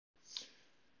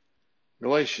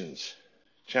Galatians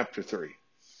chapter 3.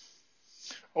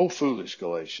 O foolish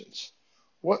Galatians,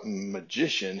 what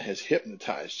magician has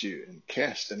hypnotized you and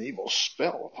cast an evil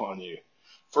spell upon you?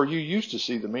 For you used to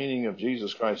see the meaning of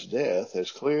Jesus Christ's death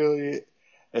as clearly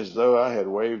as though I had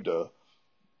waved a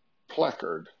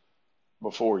placard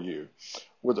before you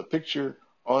with a picture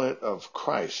on it of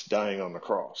Christ dying on the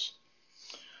cross.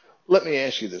 Let me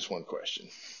ask you this one question.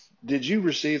 Did you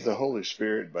receive the Holy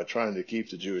Spirit by trying to keep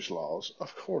the Jewish laws?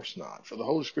 Of course not, for the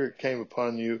Holy Spirit came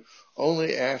upon you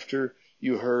only after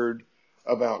you heard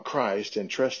about Christ and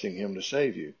trusting Him to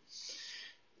save you.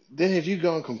 Then have you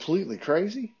gone completely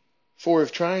crazy? For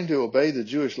if trying to obey the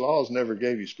Jewish laws never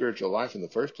gave you spiritual life in the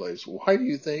first place, why do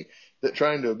you think that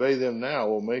trying to obey them now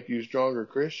will make you stronger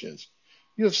Christians?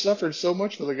 You have suffered so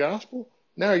much for the gospel.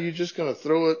 Now are you just going to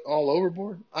throw it all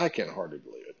overboard? I can hardly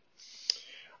believe it.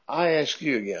 I ask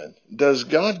you again, does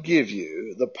God give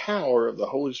you the power of the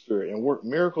Holy Spirit and work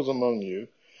miracles among you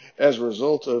as a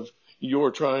result of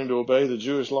your trying to obey the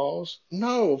Jewish laws?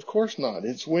 No, of course not.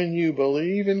 It's when you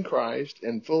believe in Christ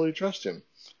and fully trust Him.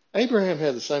 Abraham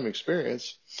had the same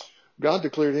experience. God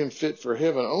declared him fit for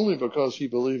heaven only because he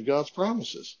believed God's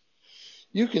promises.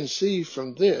 You can see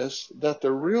from this that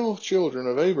the real children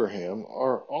of Abraham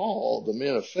are all the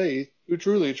men of faith who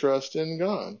truly trust in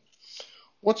God.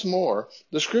 What's more,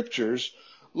 the scriptures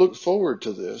look forward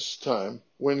to this time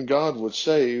when God would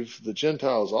save the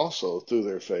Gentiles also through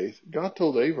their faith. God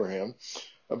told Abraham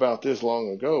about this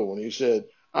long ago when He said,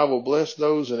 I will bless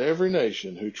those in every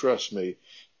nation who trust me,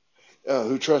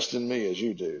 who trust in me as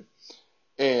you do.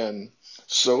 And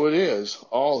so it is.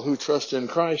 All who trust in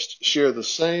Christ share the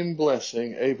same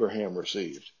blessing Abraham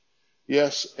received.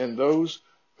 Yes, and those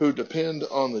who depend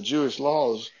on the Jewish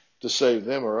laws to save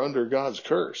them are under God's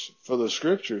curse. For the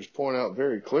scriptures point out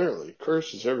very clearly,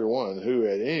 cursed is everyone who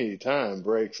at any time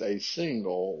breaks a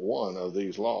single one of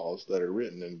these laws that are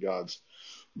written in God's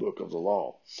book of the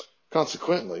law.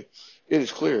 Consequently, it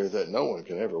is clear that no one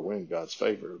can ever win God's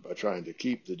favor by trying to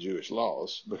keep the Jewish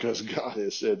laws, because God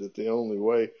has said that the only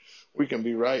way we can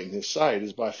be right in His sight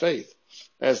is by faith.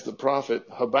 As the prophet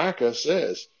Habakkuk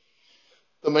says,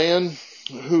 the man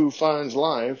who finds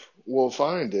life will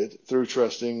find it through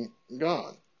trusting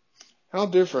God. How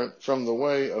different from the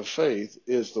way of faith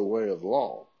is the way of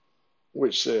law,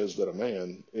 which says that a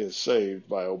man is saved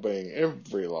by obeying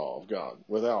every law of God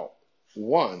without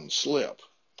one slip.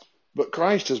 But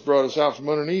Christ has brought us out from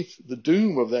underneath the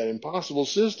doom of that impossible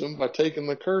system by taking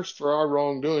the curse for our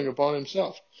wrongdoing upon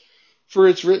Himself. For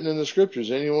it's written in the scriptures,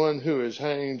 anyone who is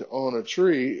hanged on a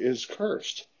tree is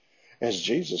cursed, as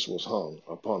Jesus was hung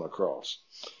upon a cross.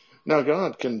 Now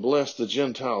God can bless the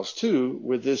Gentiles too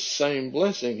with this same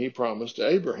blessing He promised to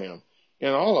Abraham.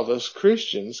 And all of us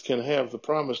Christians can have the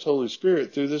promised Holy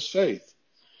Spirit through this faith.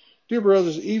 Dear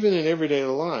brothers, even in everyday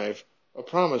life, a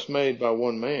promise made by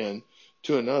one man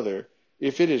to another,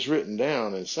 if it is written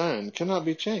down and signed, cannot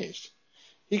be changed.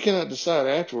 He cannot decide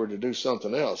afterward to do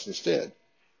something else instead.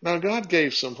 Now God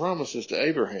gave some promises to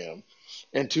Abraham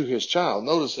and to his child.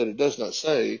 Notice that it does not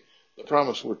say the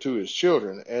promise were to his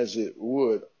children as it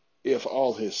would if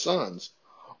all his sons,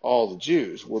 all the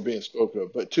Jews, were being spoken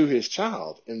of, but to his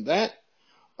child. And that,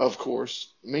 of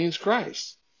course, means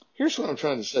Christ. Here's what I'm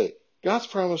trying to say. God's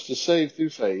promise to save through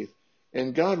faith,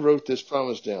 and God wrote this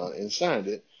promise down and signed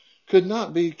it, could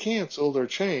not be canceled or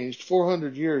changed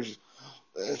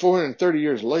 430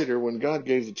 years later when God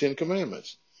gave the Ten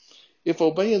Commandments. If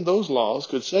obeying those laws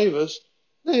could save us,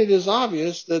 then it is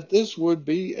obvious that this would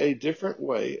be a different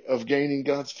way of gaining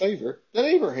God's favor than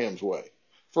Abraham's way,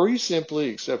 for he simply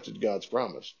accepted God's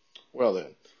promise. Well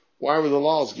then, why were the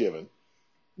laws given?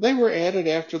 They were added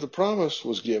after the promise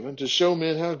was given to show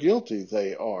men how guilty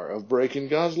they are of breaking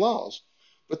God's laws.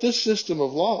 But this system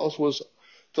of laws was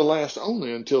to last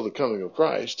only until the coming of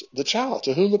Christ, the child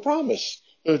to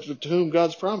whom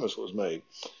God's promise was made.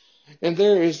 And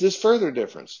there is this further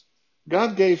difference.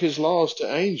 God gave His laws to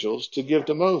angels to give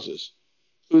to Moses,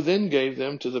 who then gave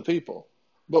them to the people.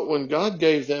 But when God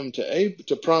gave promise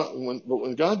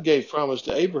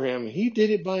to Abraham, He did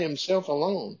it by Himself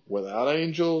alone, without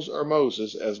angels or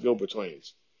Moses as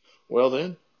go-betweens. Well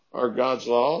then, are God's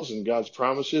laws and God's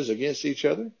promises against each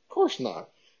other? Of course not.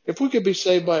 If we could be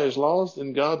saved by His laws,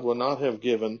 then God would not have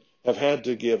had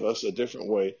to give us a different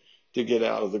way to get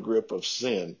out of the grip of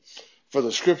sin. For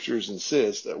the scriptures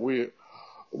insist that we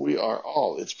are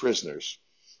all its prisoners.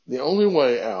 The only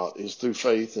way out is through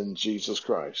faith in Jesus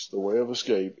Christ. The way of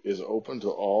escape is open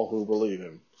to all who believe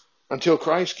Him. Until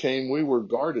Christ came, we were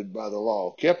guarded by the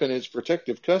law, kept in its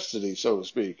protective custody, so to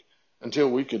speak, until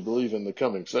we could believe in the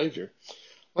coming Savior.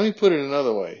 Let me put it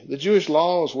another way. The Jewish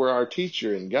laws were our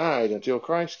teacher and guide until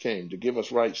Christ came to give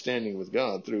us right standing with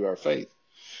God through our faith.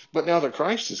 But now that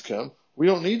Christ has come, we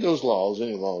don't need those laws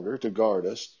any longer to guard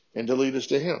us and to lead us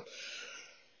to Him.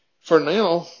 For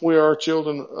now, we are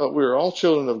all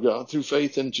children of God through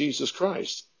faith in Jesus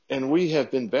Christ, and we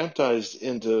have been baptized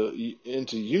into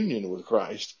union with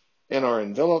Christ and are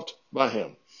enveloped by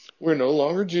Him. We're no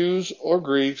longer Jews or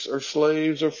Greeks or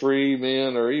slaves or free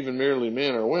men or even merely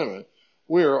men or women.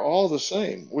 We are all the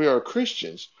same. We are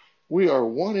Christians. We are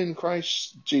one in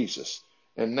Christ Jesus.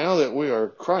 And now that we are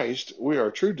Christ, we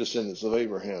are true descendants of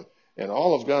Abraham, and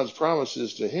all of God's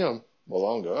promises to him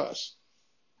belong to us.